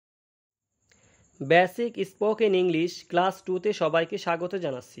Basic spoken English class 2তে সবাইকে স্বাগত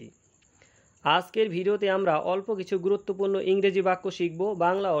জানাচ্ছি। আজকের ভিডিওতে আমরা অল্প কিছু গুরুত্বপূর্ণ ইংরেজি বাক্য শিখব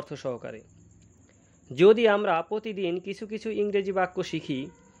বাংলা অর্থ সহকারে। যদি আমরা প্রতিদিন কিছু কিছু ইংরেজি বাক্য শিখি,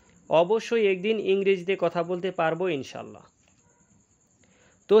 অবশ্যই একদিন ইংরেজিতে কথা বলতে পারবো ইনশাল্লাহ।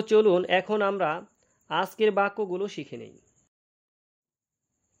 তো চলুন এখন আমরা আজকের বাক্যগুলো শিখে নেই।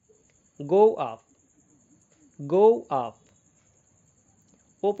 গো আপ, গো আপ,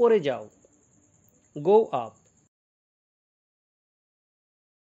 ওপরে যাও, go up.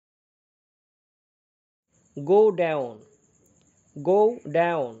 Go down, go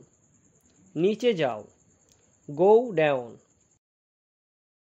down, নিচে যাও, go down.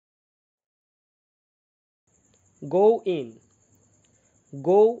 Go in,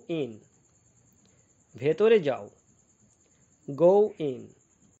 go in, ভেতরে যাও, go in.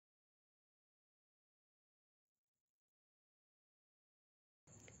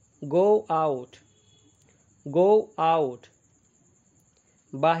 Go out, go out,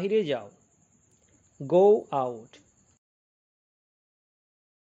 বাহিরে যাও, go out.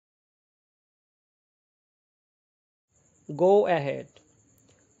 Go ahead,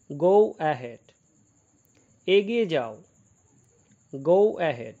 go ahead, এগিয়ে যাও, go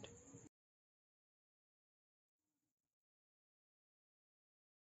ahead.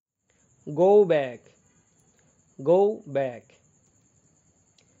 Go back, go back,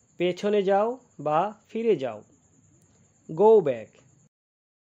 পেছনে যাও বা ফিরে যাও, go back.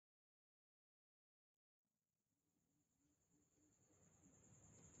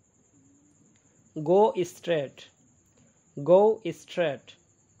 Go straight, go straight,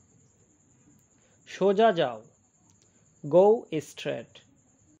 সোজা যাও, গো স্ট্রেট।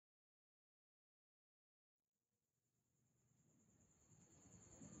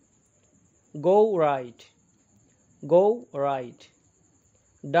 গো রাইট, গো রাইট,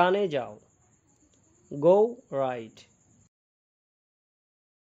 ডানে যাও, গো রাইট।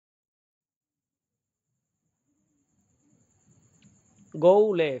 গো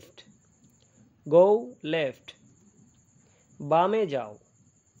লেফট, গো লেফট, বামে যাও,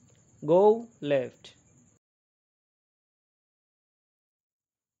 গো left.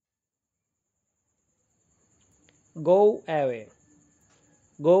 Go away,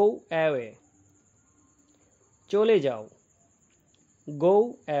 go away, চলে যাও, go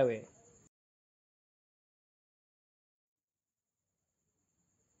away.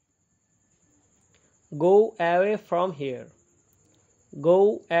 Go away from here, go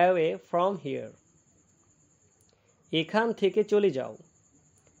away from here, এখান থেকে চলে যাও,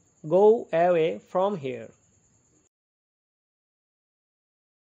 go away from here.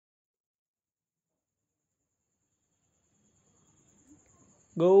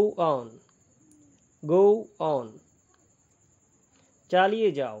 Go on, go on, চালিয়ে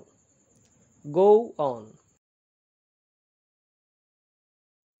যাও, go on.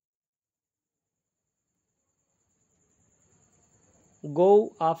 Go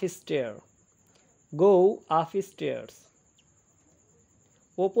upstair, go upstairs,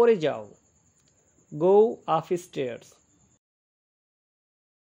 ওপরে যাও, গো আপস্টেয়ার্স।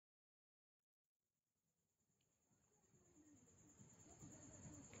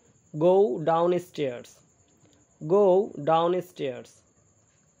 গো ডাউনস্টেয়ার্স, গো ডাউনস্টেয়ার্স,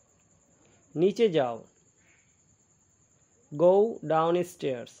 নিচে যাও, গো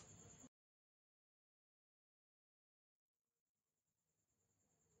ডাউনস্টেয়ার্স।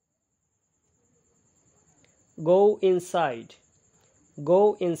 গো ইনসাইড, গো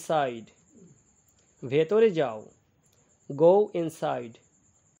ইনসাইড, ভেতরে যাও, গো inside.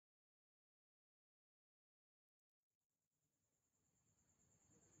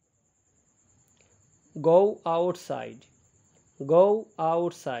 Go outside, go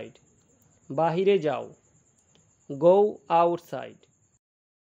outside, বাহিরে যাও, গো আউটসাইড।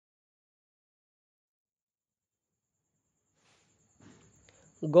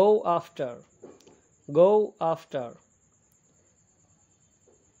 গো আফটার, গো আফটার,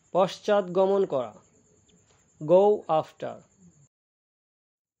 পশ্চাৎগমন করা, গো after.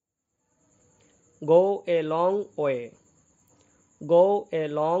 Go a long way, go a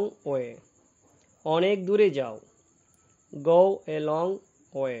long way, অনেক দূরে যাও, গো a long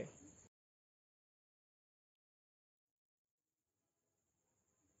way.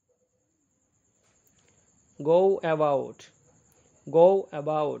 Go about, go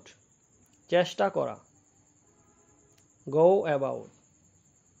about, চেষ্টা করা, গো about.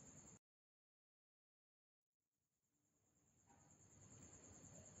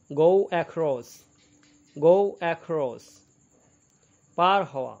 Go across, go across, পার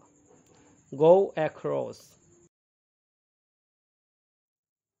হওয়া, গো অ্যাক্রস।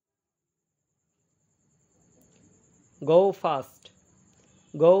 গো fast,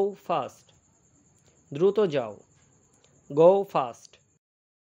 গো fast, দ্রুত যাও, গো ফাস্ট।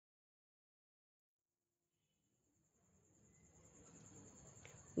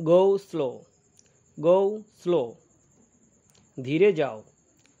 গো স্লো, গো স্লো, ধীরে যাও,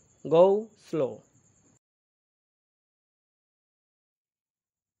 গো slow.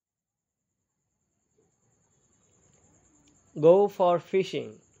 Go for fishing,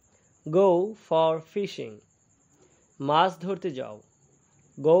 go for fishing, মাছ ধরতে যাও,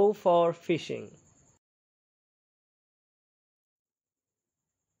 go for fishing.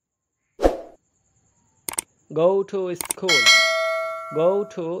 Go to school, go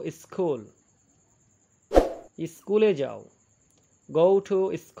to school, স্কুলে যাও, go to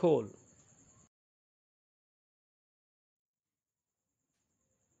school.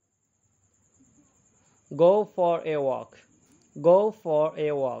 Go for a walk, go for a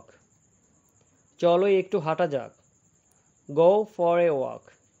walk, চলো একটু হাঁটা যাক, go for a walk.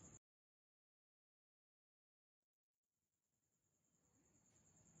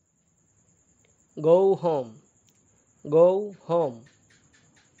 Go home, go home,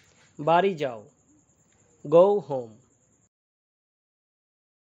 বাড়ি যাও, go home.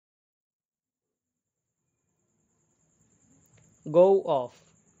 Go of,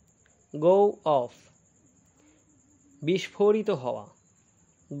 go of, বিস্ফোরিত হওয়া,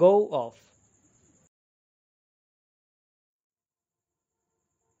 গো of.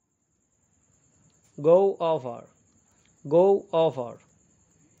 Go over, go over,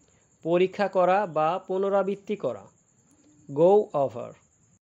 পরীক্ষা করা বা পুনরাবৃত্তি করা, গো over.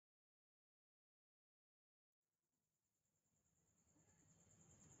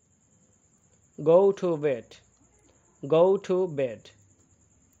 Go to bed, go to bed,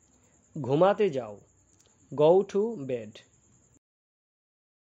 ঘুমাতে যাও, go to bed.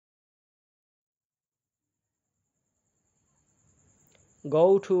 Go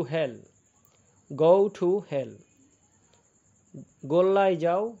to hell, go to hell, গোল্লায়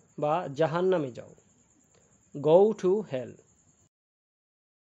যাও বা জাহান্নামে যাও, গো টু হেল।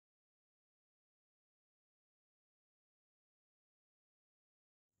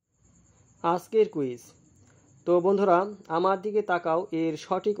 আজকের কুইজ। তো বন্ধুরা, আমার দিকে তাকাও, এর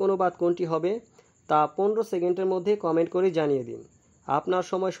সঠিক অনুবাদ কোনটি হবে তা 15 সেকেন্ডের মধ্যে কমেন্ট করে জানিয়ে দিন। আপনার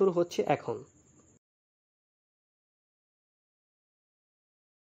সময় শুরু হচ্ছে এখন।